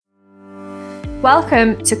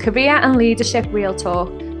Welcome to Career and Leadership Real Talk,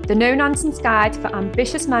 the no-nonsense guide for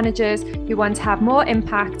ambitious managers who want to have more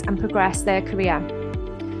impact and progress their career.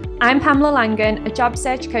 I'm Pamela Langan, a job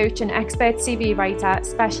search coach and expert CV writer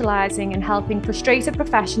specialising in helping frustrated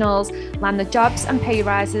professionals land the jobs and pay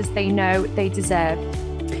rises they know they deserve.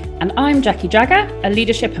 And I'm Jackie Jagger, a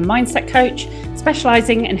leadership and mindset coach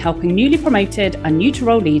specialising in helping newly promoted and new to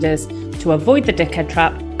role leaders to avoid the dickhead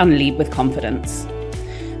trap and lead with confidence.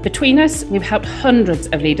 Between us, we've helped hundreds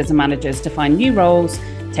of leaders and managers to find new roles,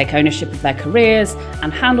 take ownership of their careers,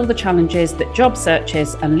 and handle the challenges that job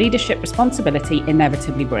searches and leadership responsibility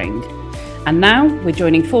inevitably bring. And now we're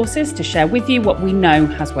joining forces to share with you what we know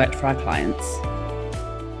has worked for our clients.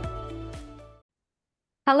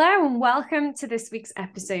 Hello and welcome to this week's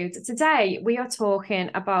episode. Today we are talking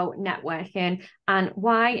about networking and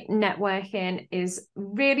why networking is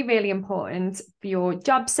really, really important for your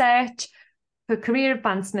job search, for career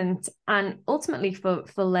advancement, and ultimately for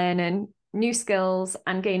learning new skills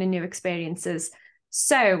and gaining new experiences.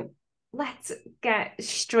 So let's get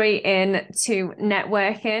straight into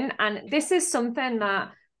networking. And this is something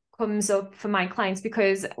that comes up for my clients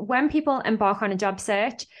because when people embark on a job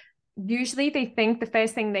search, usually they think the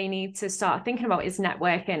first thing they need to start thinking about is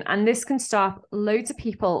networking. And this can stop loads of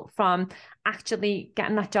people from actually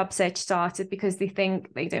getting that job search started because they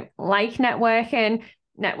think they don't like networking.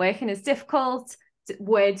 Networking is difficult.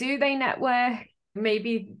 Where do they network?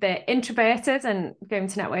 Maybe they're introverted and going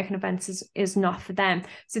to networking events is not for them.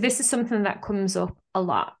 So this is something that comes up a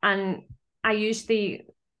lot. And I usually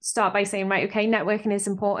start by saying, right, okay, networking is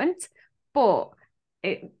important, but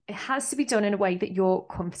it has to be done in a way that you're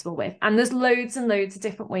comfortable with. And there's loads and loads of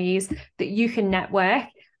different ways that you can network.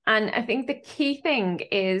 And I think the key thing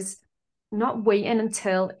is not waiting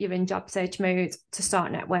until you're in job search mode to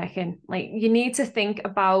start networking. Like, you need to think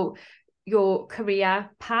about your career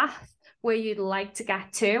path, where you'd like to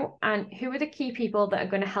get to, and who are the key people that are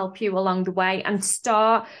going to help you along the way, and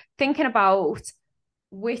start thinking about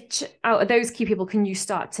which out of those key people can you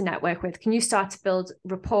start to network with? Can you start to build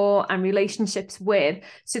rapport and relationships with,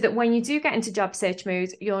 so that when you do get into job search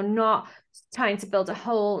mode, you're not trying to build a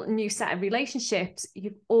whole new set of relationships.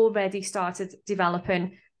 You've already started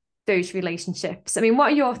developing those relationships. I mean,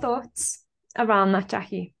 what are your thoughts around that,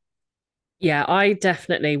 Jackie? Yeah, I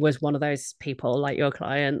definitely was one of those people like your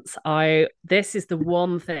clients. This is the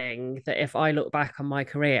one thing that if I look back on my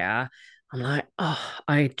career, I'm like, oh,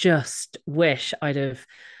 I just wish I'd have,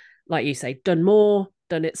 like you say, done more,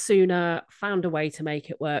 done it sooner, found a way to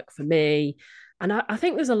make it work for me. And I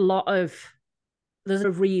think there's a lot of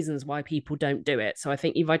reasons why people don't do it. So I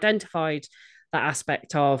think you've identified that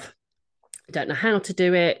aspect of don't know how to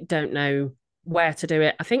do it, don't know where to do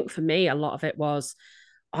it. I think for me, a lot of it was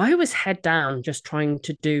I was head down just trying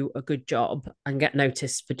to do a good job and get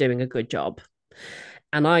noticed for doing a good job.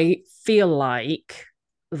 And I feel like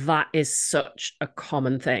that is such a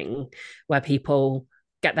common thing where people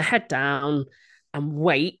get their head down and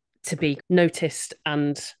wait to be noticed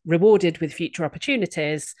and rewarded with future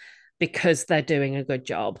opportunities because they're doing a good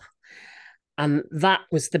job. And that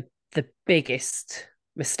was the biggest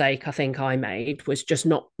mistake I think I made, was just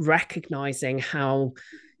not recognizing how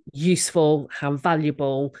useful, how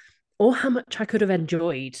valuable, or how much I could have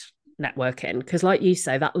enjoyed networking. Because like you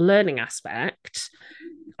say, that learning aspect,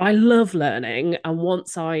 I love learning. And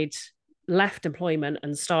once I'd left employment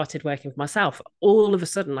and started working for myself, all of a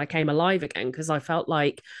sudden I came alive again, because I felt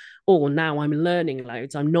like, oh, now I'm learning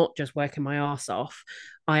loads. I'm not just working my arse off.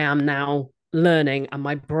 I am now learning and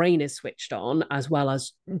my brain is switched on as well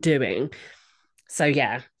as doing. So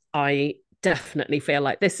yeah, I definitely feel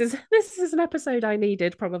like this is an episode I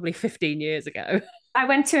needed probably 15 years ago. I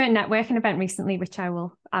went to a networking event recently, which I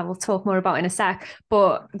will talk more about in a sec.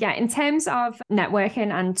 But yeah, in terms of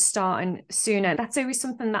networking and starting sooner, that's always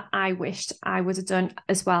something that I wished I would have done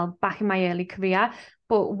as well back in my early career.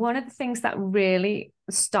 But one of the things that really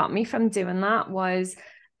stopped me from doing that was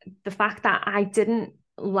the fact that I didn't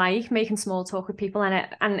like making small talk with people,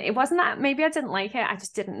 and it wasn't that maybe I didn't like it, I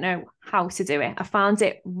just didn't know how to do it. I found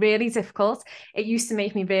it really difficult. It used to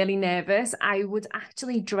make me really nervous. I would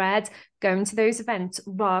actually dread going to those events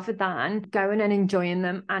rather than going and enjoying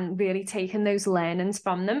them and really taking those learnings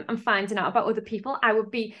from them and finding out about other people. I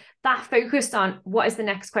would be that focused on what is the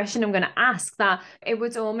next question I'm going to ask that it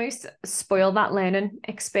would almost spoil that learning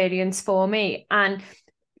experience for me. And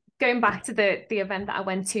going back to the event that I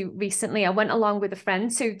went to recently, I went along with a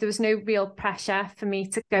friend, so there was no real pressure for me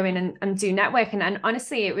to go in and do networking. And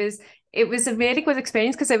honestly, it was a really good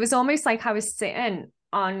experience, because it was almost like I was sitting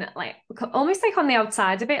on almost like on the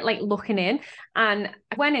outside of it, like looking in. And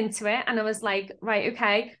I went into it and I was like, right,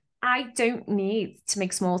 okay, I don't need to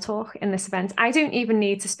make small talk in this event. I don't even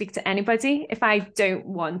need to speak to anybody if I don't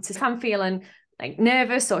want to. If I'm feeling like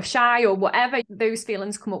nervous or shy or whatever, those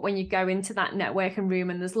feelings come up when you go into that networking room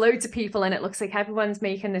and there's loads of people and it looks like everyone's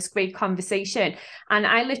making this great conversation. And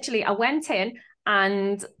I went in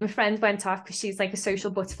and my friend went off because she's like a social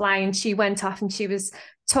butterfly, and she went off and she was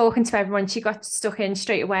talking to everyone. She got stuck in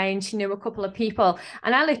straight away and she knew a couple of people.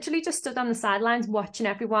 And I literally just stood on the sidelines watching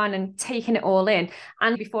everyone and taking it all in.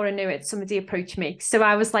 And before I knew it, somebody approached me. So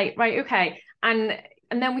I was like, right, okay. And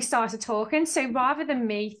then we started talking. So rather than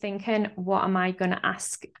me thinking, what am I going to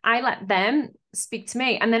ask? I let them speak to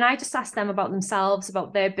me. And then I just asked them about themselves,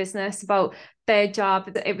 about their business, about their job.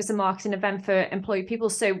 It was a marketing event for employed people.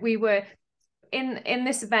 So we were in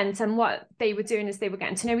this event, and what they were doing is they were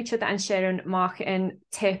getting to know each other and sharing marketing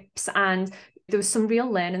tips, and there was some real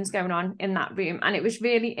learnings going on in that room. And it was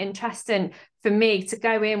really interesting for me to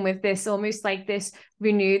go in with this almost like this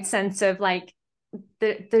renewed sense of like,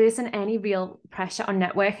 there isn't any real pressure on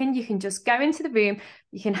networking. You can just go into the room,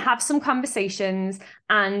 you can have some conversations,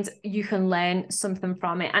 and you can learn something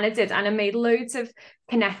from it. And I did, and I made loads of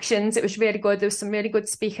connections. It was really good. There was some really good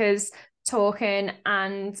speakers talking,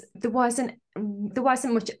 and there wasn't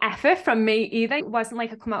much effort from me either. It wasn't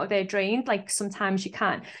like I come out of there drained, like sometimes you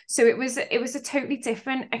can. So it was a totally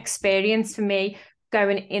different experience for me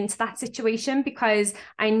going into that situation, because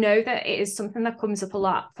I know that it is something that comes up a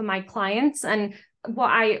lot for my clients. And what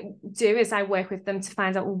I do is I work with them to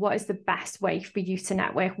find out, well, what is the best way for you to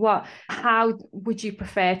network? How would you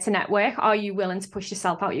prefer to network? Are you willing to push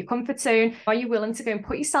yourself out of your comfort zone? Are you willing to go and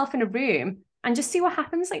put yourself in a room and just see what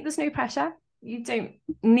happens? Like, there's no pressure. You don't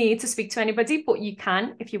need to speak to anybody, but you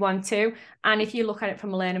can if you want to. And if you look at it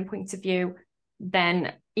from a learning point of view,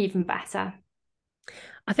 then even better.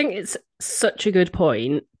 I think it's such a good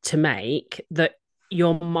point to make, that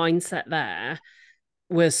your mindset there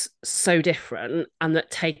was so different, and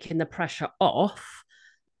that taking the pressure off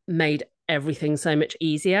made everything so much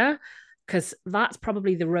easier, because that's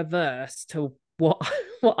probably the reverse to what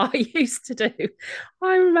I used to do.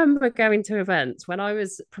 I remember going to events when I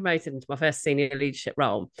was promoted into my first senior leadership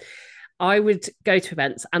role. I would go to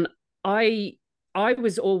events, and I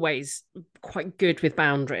was always quite good with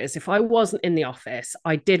boundaries. If I wasn't in the office,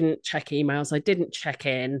 I didn't check emails, I didn't check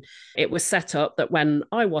in. It was set up that when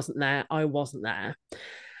I wasn't there, I wasn't there.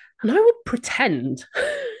 And I would pretend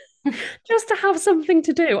just to have something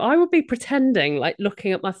to do. I would be pretending, like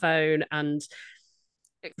looking at my phone and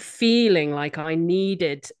feeling like I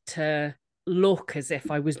needed to look as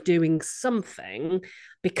if I was doing something,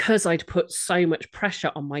 because I'd put so much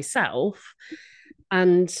pressure on myself.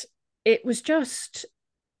 And it was just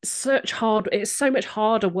it's so much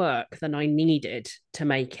harder work than I needed to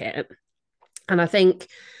make it. And I think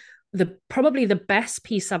probably the best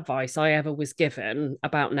piece of advice I ever was given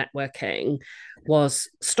about networking was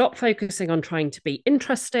stop focusing on trying to be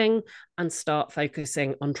interesting and start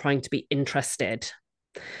focusing on trying to be interested.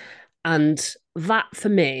 And that for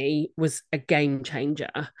me was a game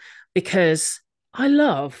changer, because I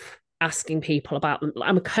love asking people about them.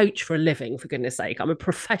 I'm a coach for a living, for goodness sake. I'm a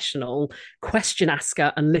professional question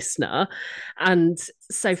asker and listener. And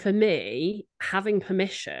so for me, having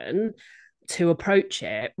permission to approach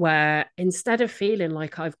it, where instead of feeling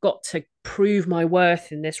like I've got to prove my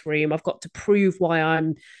worth in this room, I've got to prove why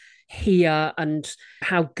I'm here and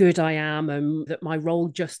how good I am and that my role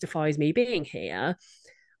justifies me being here,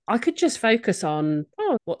 I could just focus on,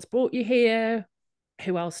 what's brought you here?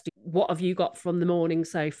 Who else? What have you got from the morning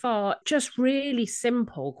so far? Just really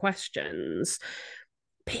simple questions.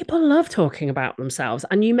 People love talking about themselves,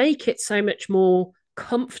 and you make it so much more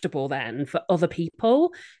comfortable then for other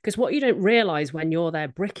people, because what you don't realize when you're there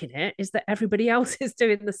bricking it is that everybody else is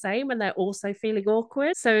doing the same and they're also feeling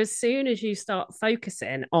awkward. So as soon as you start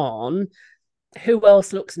focusing on who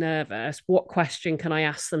else looks nervous, what question can I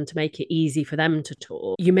ask them to make it easy for them to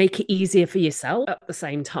talk, you make it easier for yourself at the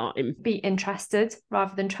same time. Be interested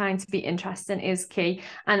rather than trying to be interesting is key.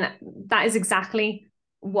 And that is exactly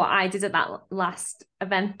what I did at that last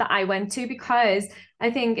event that I went to, because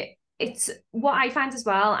I think it's what I find as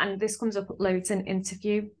well, and this comes up loads in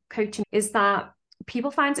interview coaching, is that people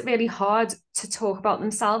find it really hard to talk about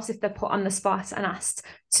themselves if they're put on the spot and asked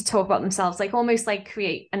to talk about themselves, like almost like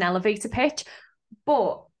create an elevator pitch.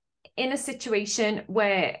 But in a situation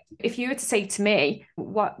where if you were to say to me,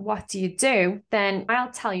 what do you do? Then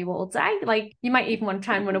I'll tell you all day. Like, you might even want to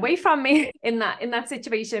try and run away from me in that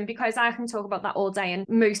situation, because I can talk about that all day, and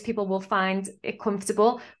most people will find it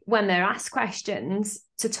comfortable when they're asked questions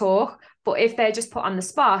to talk. But if they're just put on the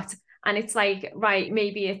spot, and it's like, right,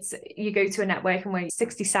 maybe it's you go to a networking where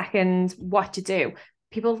 60 seconds, what to do.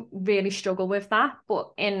 people really struggle with that.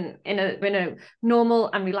 But in a normal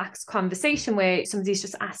and relaxed conversation where somebody's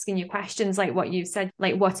just asking you questions like what you've said,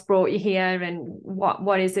 like what's brought you here and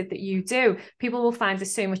what is it that you do, people will find it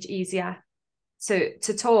so much easier to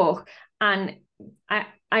talk. And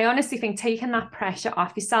I honestly think taking that pressure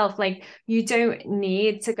off yourself, like you don't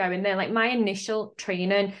need to go in there. Like my initial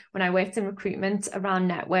training when I worked in recruitment around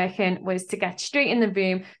networking was to get straight in the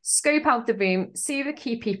room, scope out the room, see who the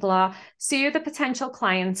key people are, see who the potential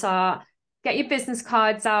clients are, get your business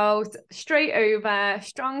cards out, straight over,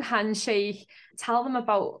 strong handshake, tell them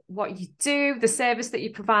about what you do, the service that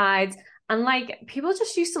you provide. And like people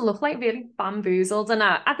just used to look like really bamboozled. And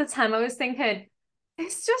at the time I was thinking,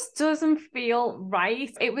 this just doesn't feel right.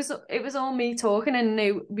 It was all me talking and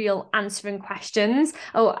no real answering questions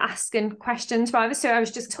or asking questions rather. So I was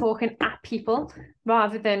just talking at people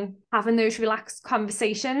rather than having those relaxed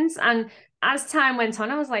conversations. And as time went on,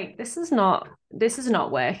 I was like, this is not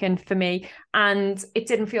working for me. And it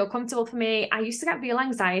didn't feel comfortable for me. I used to get real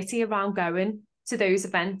anxiety around going to those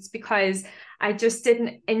events because I just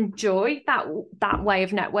didn't enjoy that way of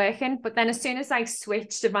networking. But then as soon as I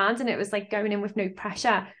switched around and it was like going in with no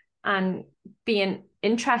pressure and being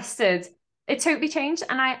interested, it totally changed.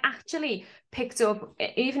 And I actually picked up,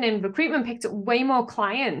 even in recruitment, picked up way more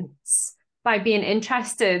clients by being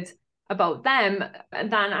interested about them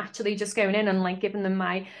than actually just going in and like giving them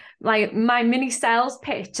my mini sales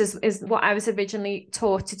pitch is what I was originally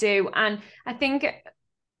taught to do. And I think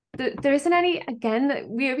there isn't any, again,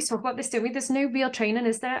 we always talk about this, don't we? There's no real training,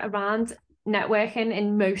 is there, around networking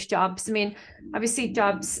in most jobs? I mean, obviously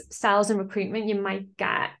jobs, sales and recruitment, you might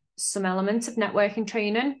get some elements of networking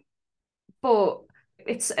training, but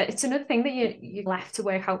it's another thing that you're left to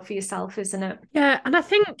work out for yourself, isn't it? Yeah, and I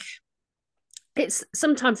think it's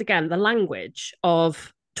sometimes, again, the language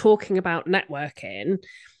of talking about networking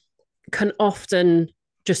can often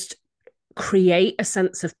just create a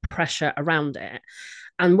sense of pressure around it.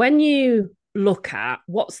 And when you look at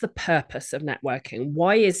what's the purpose of networking,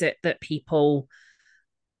 why is it that people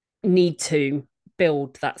need to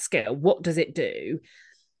build that skill? What does it do?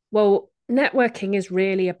 Well, networking is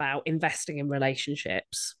really about investing in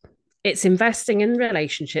relationships. It's investing in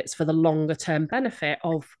relationships for the longer term benefit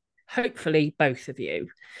of hopefully both of you.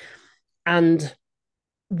 And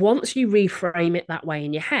once you reframe it that way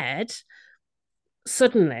in your head,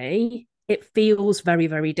 suddenly it feels very,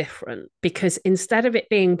 very different, because instead of it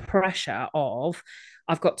being pressure of,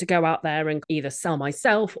 I've got to go out there and either sell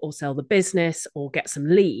myself or sell the business or get some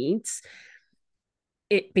leads,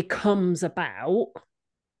 it becomes about,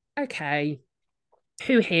 okay,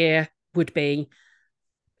 who here would be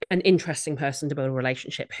an interesting person to build a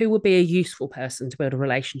relationship? Who would be a useful person to build a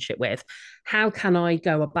relationship with? How can I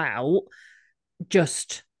go about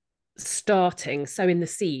just sowing the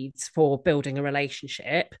seeds for building a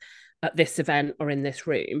relationship at this event or in this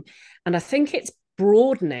room? And I think it's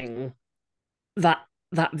broadening that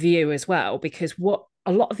view as well, because what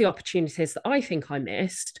a lot of the opportunities that I think I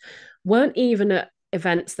missed weren't even at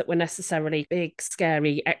events that were necessarily big,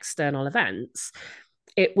 scary external events.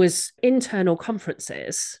 It was internal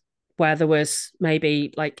conferences where there was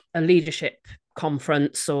maybe like a leadership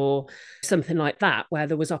conference or something like that, where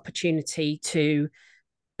there was opportunity to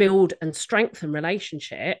build and strengthen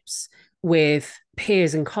relationships with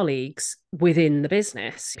peers and colleagues within the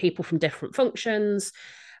business, people from different functions,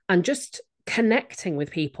 and just connecting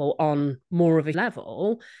with people on more of a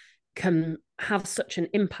level can have such an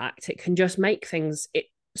impact. It can just make things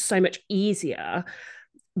so much easier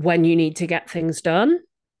when you need to get things done.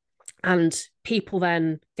 And people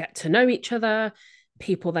then get to know each other.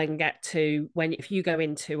 People then get to, if you go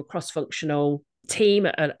into a cross-functional team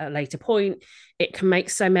at a later point, it can make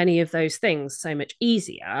so many of those things so much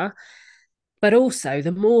easier. But also,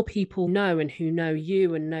 the more people know and who know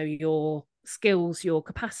you and know your skills, your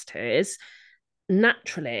capacities,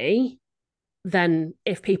 naturally, then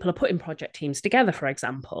if people are putting project teams together, for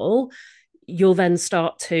example, you'll then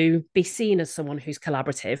start to be seen as someone who's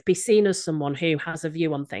collaborative, be seen as someone who has a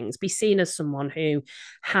view on things, be seen as someone who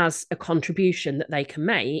has a contribution that they can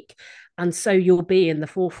make. And so you'll be in the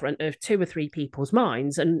forefront of 2 or 3 people's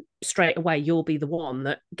minds, and straight away you'll be the one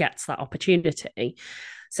that gets that opportunity.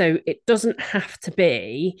 So it doesn't have to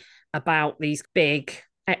be about these big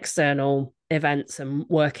external events and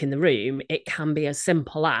work in the room. It can be as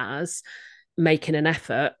simple as making an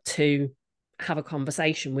effort to have a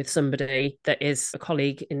conversation with somebody that is a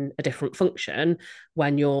colleague in a different function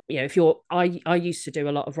when I used to do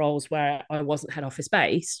a lot of roles where I wasn't head office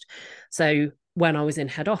based. So when I was in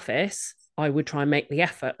head office, I would try and make the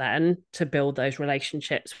effort then to build those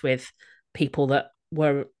relationships with people that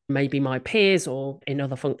were maybe my peers or in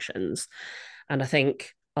other functions. And I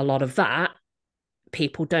think a lot of that,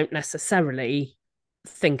 people don't necessarily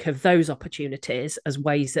think of those opportunities as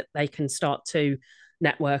ways that they can start to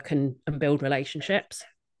network and build relationships.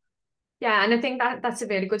 Yeah, and I think that that's a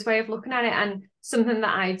really good way of looking at it. And something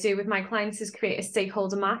that I do with my clients is create a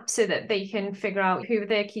stakeholder map so that they can figure out who are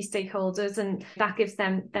their key stakeholders, and that gives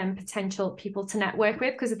them potential people to network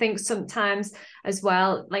with. Because I think sometimes as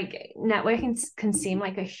well, like networking can seem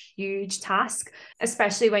like a huge task,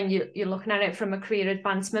 especially when you're looking at it from a career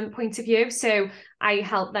advancement point of view. So I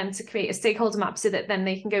help them to create a stakeholder map so that then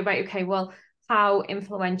they can go, right, okay, well, how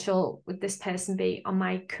influential would this person be on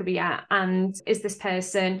my career? And is this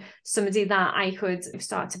person somebody that I could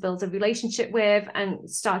start to build a relationship with and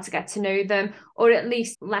start to get to know them, or at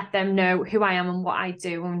least let them know who I am and what I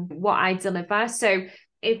do and what I deliver? So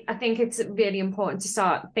I think it's really important to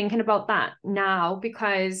start thinking about that now,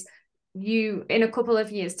 because you, in a couple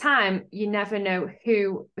of years' time, you never know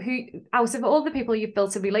who out of all the people you've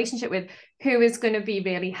built a relationship with, who is going to be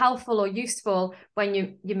really helpful or useful when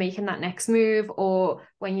you're making that next move, or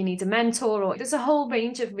when you need a mentor. Or there's a whole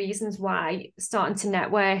range of reasons why starting to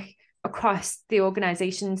network across the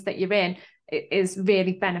organizations that you're in is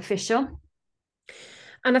really beneficial.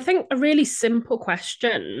 And I think a really simple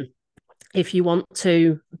question, if you want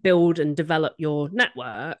to build and develop your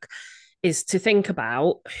network, is to think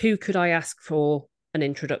about, who could I ask for an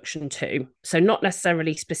introduction to? So not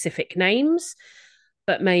necessarily specific names,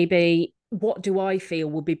 but maybe, what do I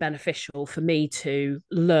feel would be beneficial for me to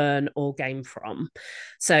learn or gain from?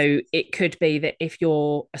 So it could be that if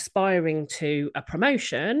you're aspiring to a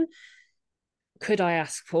promotion, could I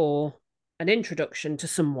ask for an introduction to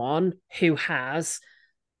someone who has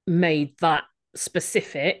made that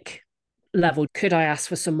specific level? Could I ask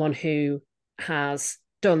for someone who has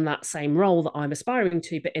done that same role that I'm aspiring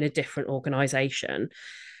to, but in a different organization?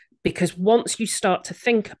 Because once you start to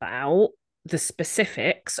think about the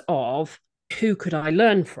specifics of who could I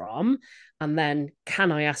learn from, and then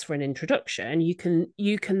can I ask for an introduction, you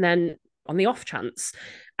can then, on the off chance,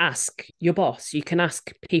 ask your boss. You can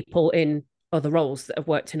ask people in other roles that have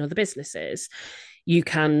worked in other businesses. You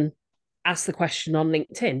can ask the question on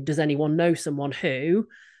LinkedIn, does anyone know someone who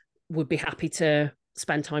would be happy to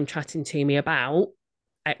spend time chatting to me about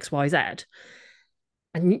XYZ?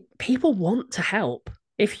 And people want to help.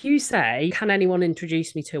 If you say, can anyone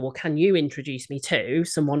introduce me to, or can you introduce me to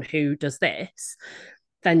someone who does this,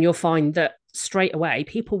 then you'll find that straight away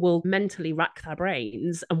people will mentally rack their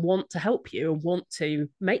brains and want to help you and want to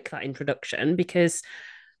make that introduction, because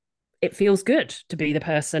it feels good to be the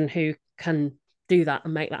person who can do that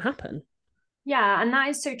and make that happen. Yeah, and that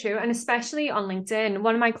is so true. And especially on LinkedIn,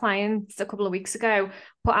 one of my clients a couple of weeks ago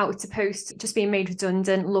put out a post just being made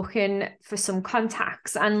redundant, looking for some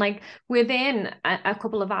contacts. And like within a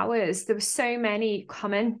couple of hours, there were so many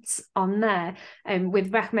comments on there,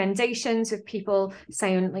 with recommendations, with people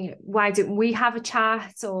saying, like, why didn't we have a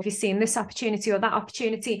chat? Or have you seen this opportunity or that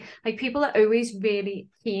opportunity? Like, people are always really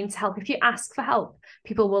keen to help. If you ask for help,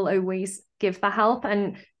 people will always give the help.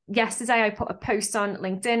 And yesterday I put a post on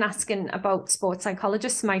LinkedIn asking about sports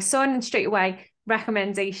psychologists for my son, and straight away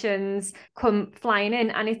recommendations come flying in.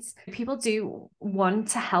 And it's, people do want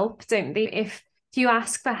to help, don't they? If you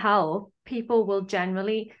ask for help, people will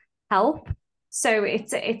generally help. So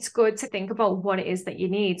it's good to think about what it is that you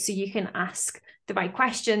need, so you can ask the right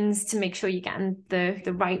questions to make sure you're getting the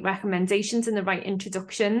right recommendations and the right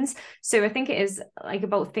introductions. So I think it is like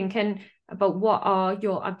about thinking about what are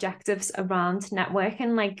your objectives around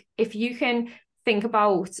networking. Like, if you can think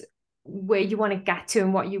about where you want to get to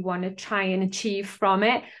and what you want to try and achieve from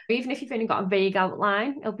it, even if you've only got a vague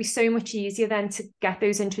outline, it'll be so much easier then to get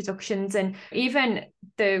those introductions. And even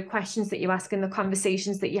the questions that you ask and the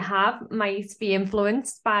conversations that you have might be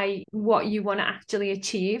influenced by what you want to actually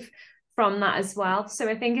achieve from that as well. So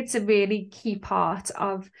I think it's a really key part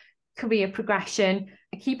of career progression,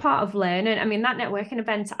 a key part of learning. I mean, that networking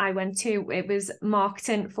event I went to, it was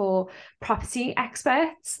marketing for property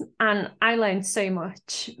experts, and I learned so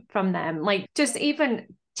much from them. Like, just even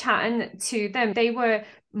chatting to them, they were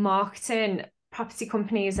marketing property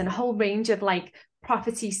companies and a whole range of like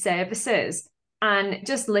property services, and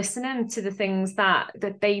just listening to the things that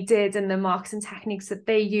they did and the marketing techniques that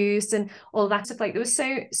they used and all that stuff. Like, there was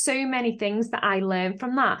so many things that I learned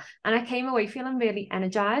from that, and I came away feeling really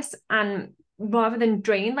energized and rather than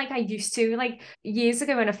drained like I used to. Like, years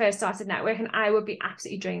ago when I first started networking, I would be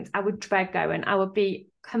absolutely drained. I would dread going. I would be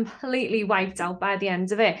completely wiped out by the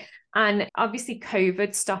end of it. And obviously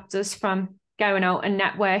COVID stopped us from going out and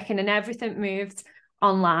networking, and everything moved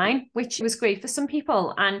online, which was great for some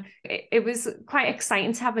people. And it was quite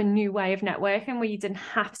exciting to have a new way of networking where you didn't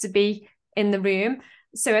have to be in the room.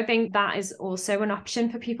 So I think that is also an option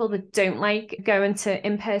for people that don't like going to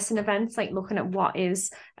in-person events, like looking at what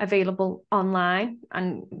is available online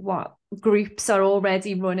and what groups are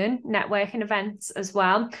already running networking events as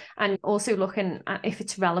well. And also looking at if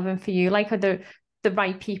it's relevant for you, like are the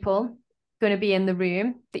right people going to be in the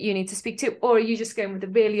room that you need to speak to, or are you just going with a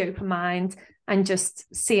really open mind and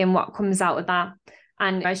just seeing what comes out of that?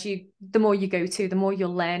 And the more you go to, the more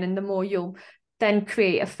you'll learn, and the more you'll then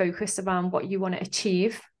create a focus around what you want to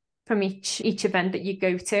achieve from each event that you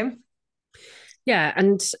go to. Yeah,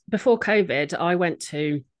 and before COVID, I went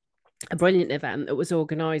to a brilliant event that was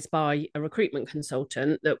organised by a recruitment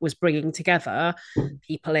consultant that was bringing together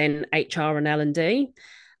people in HR and L&D.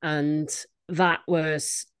 And that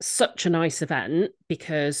was such a nice event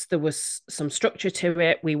because there was some structure to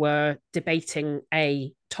it. We were debating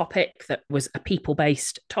a topic that was a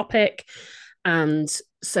people-based topic. And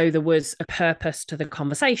so there was a purpose to the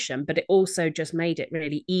conversation, but it also just made it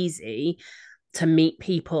really easy to meet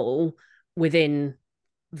people within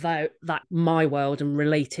that my world and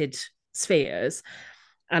related spheres.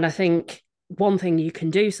 And I think one thing you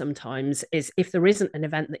can do sometimes is if there isn't an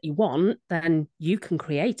event that you want, then you can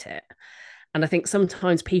create it. And I think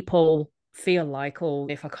sometimes people feel like, oh,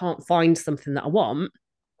 if I can't find something that I want,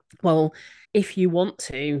 well, if you want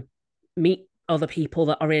to meet other people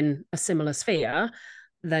that are in a similar sphere,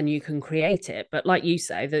 then you can create it. But like you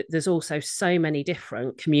say, that there's also so many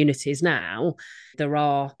different communities now. There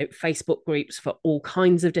are Facebook groups for all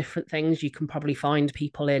kinds of different things. You can probably find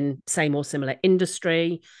people in same or similar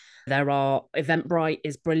industry. There are Eventbrite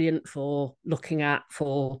is brilliant for looking at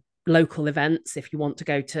for local events if you want to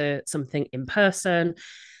go to something in person.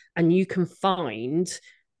 And you can find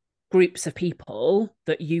groups of people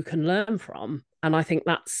that you can learn from. And I think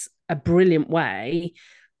that's a brilliant way,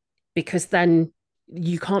 because then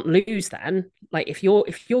you can't lose then. Like if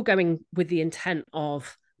you're going with the intent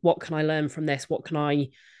of what can I learn from this, what can I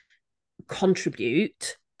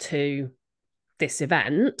contribute to this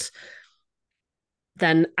event,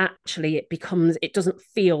 then actually it doesn't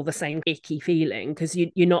feel the same icky feeling, because you're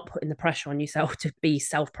not putting the pressure on yourself to be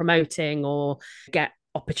self-promoting or get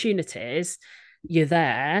opportunities. You're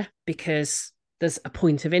there because there's a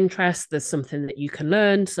point of interest, there's something that you can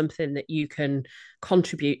learn, something that you can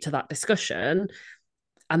contribute to that discussion.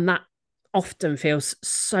 And that often feels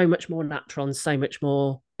so much more natural and so much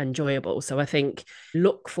more enjoyable. So I think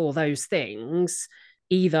look for those things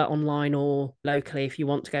either online or locally if you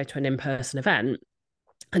want to go to an in-person event.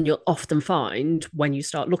 And you'll often find when you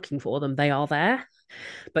start looking for them, they are there,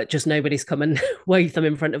 but just nobody's come and waved them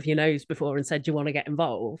in front of your nose before and said, do you want to get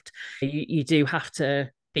involved? You do have to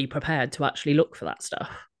be prepared to actually look for that stuff.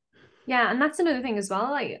 Yeah, and that's another thing as well,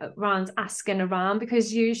 like around asking around,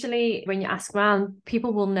 because usually when you ask around,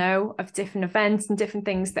 people will know of different events and different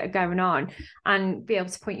things that are going on and be able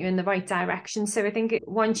to point you in the right direction. So I think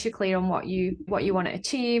once you're clear on what you want to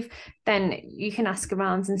achieve, then you can ask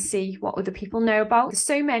around and see what other people know about. There's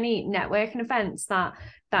so many networking events that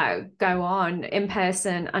go on in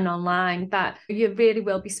person and online that you really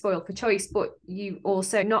will be spoiled for choice, but you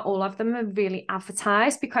also, not all of them are really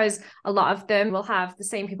advertised, because a lot of them will have the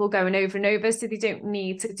same people going over and over, so they don't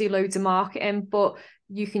need to do loads of marketing, but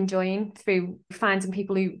you can join through finding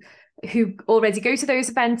people who already go to those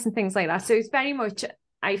events and things like that. So it's very much,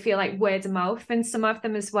 I feel like, word of mouth in some of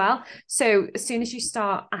them as well. So as soon as you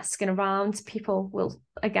start asking around, people will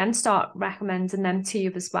again start recommending them to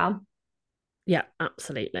you as well. Yeah,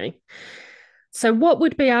 absolutely. So, what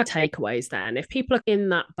would be our takeaways then? If people are in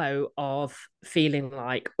that boat of feeling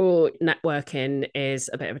like, oh, networking is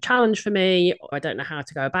a bit of a challenge for me, or I don't know how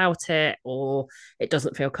to go about it, or it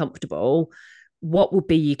doesn't feel comfortable, what would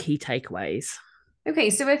be your key takeaways?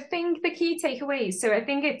 Okay, so I think the key takeaways, so I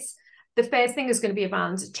think it's the first thing is going to be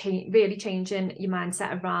around really changing your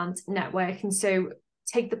mindset around networking. So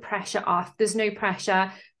take the pressure off. There's no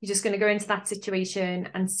pressure. You're just going to go into that situation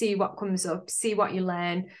and see what comes up, see what you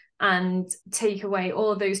learn, and take away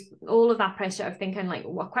all of that pressure of thinking like,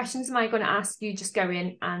 what questions am I going to ask? You just go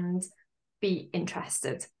in and be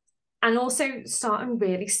interested. And also starting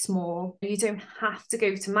really small. You don't have to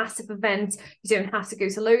go to massive events. You don't have to go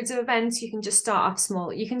to loads of events. You can just start off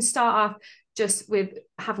small. You can start off just with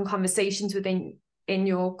having conversations in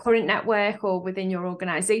your current network or within your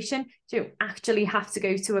organization. You don't actually have to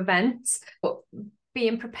go to events, but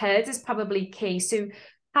being prepared is probably key. So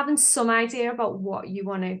having some idea about what you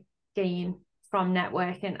want to gain from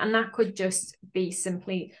networking, and that could just be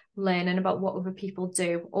simply learning about what other people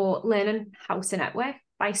do or learning how to network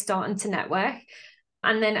by starting to network.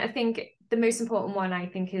 And then I think the most important one, I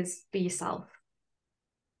think, is be yourself,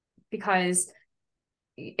 because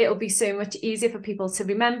it'll be so much easier for people to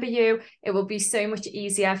remember you. It will be so much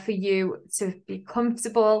easier for you to be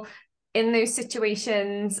comfortable in those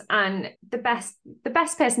situations. And the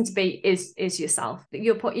best person to be is yourself.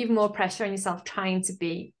 You'll put even more pressure on yourself trying to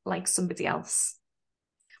be like somebody else.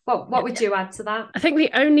 What would you add to that? I think the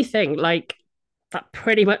only thing, like, that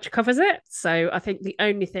pretty much covers it. So I think the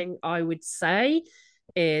only thing I would say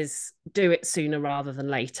is do it sooner rather than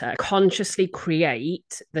later. Consciously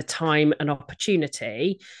create the time and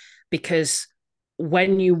opportunity, because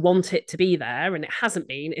when you want it to be there and it hasn't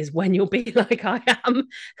been is when you'll be like I am,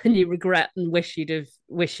 and you regret and wish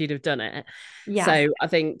you'd have done it. Yeah. So I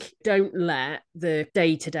think don't let the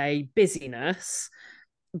day-to-day busyness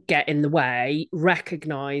get in the way.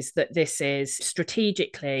 Recognize that this is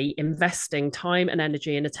strategically investing time and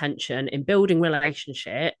energy and attention in building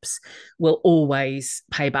relationships will always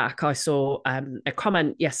pay back. I saw a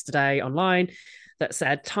comment yesterday online that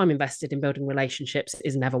said time invested in building relationships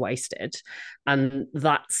is never wasted. And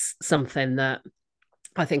that's something that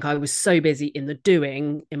I think I was so busy in the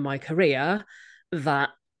doing in my career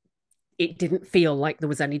that it didn't feel like there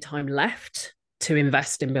was any time left to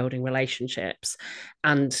invest in building relationships.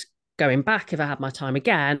 And going back, if I had my time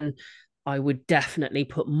again, I would definitely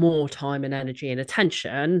put more time and energy and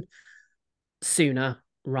attention sooner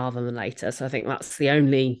rather than later. So I think that's the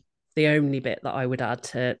only bit that I would add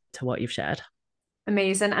to what you've shared.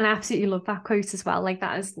 Amazing. And I absolutely love that quote as well. Like,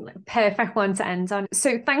 that is a perfect one to end on.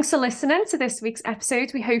 So thanks for listening to this week's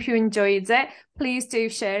episode. We hope you enjoyed it. Please do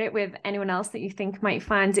share it with anyone else that you think might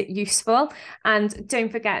find it useful. And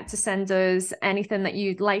don't forget to send us anything that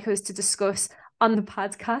you'd like us to discuss on the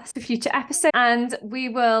podcast for future episodes. And we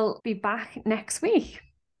will be back next week.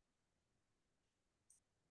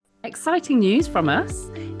 Exciting news from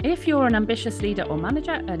us. If you're an ambitious leader or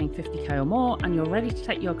manager earning 50k or more and you're ready to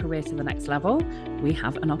take your career to the next level, we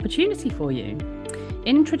have an opportunity for you.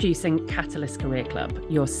 Introducing Catalyst Career Club,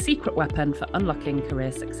 your secret weapon for unlocking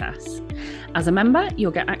career success. As a member,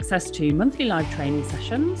 you'll get access to monthly live training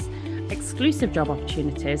sessions, exclusive job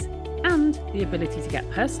opportunities, and the ability to get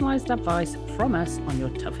personalised advice from us on your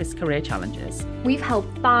toughest career challenges. We've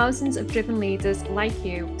helped thousands of driven leaders like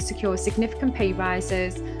you secure significant pay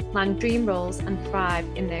rises, land dream roles, and thrive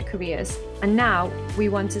in their careers. And now we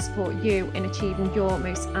want to support you in achieving your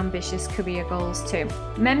most ambitious career goals too.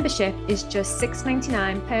 Membership is just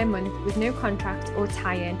 $6.99 per month with no contract or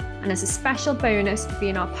tie-in. And as a special bonus for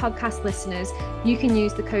being our podcast listeners, you can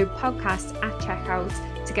use the code podcast at checkout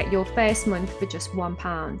to get your first month for just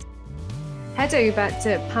 £1. Head over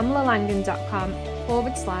to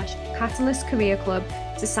pamelalangan.com/Catalyst Career Club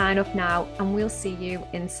to sign up now, and we'll see you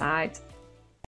inside.